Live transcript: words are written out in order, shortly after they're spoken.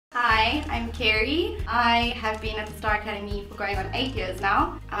Hi, I'm Kerry. I have been at the Star Academy for going on 8 years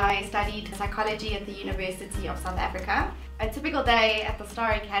now. I studied psychology at the University of South Africa. A typical day at the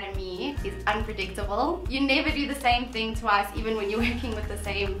Star Academy is unpredictable. You never do the same thing twice, even when you're working with the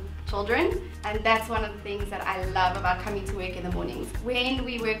same children, and that's one of the things that I love about coming to work in the mornings. When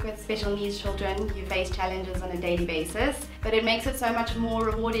we work with special needs children, you face challenges on a daily basis, but it makes it so much more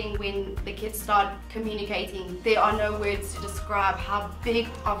rewarding when the kids start communicating. There are no words to describe how big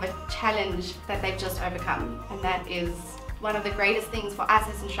of a challenge that they've just overcome, and that is one of the greatest things for us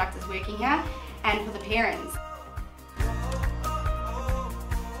as instructors working here and for the parents.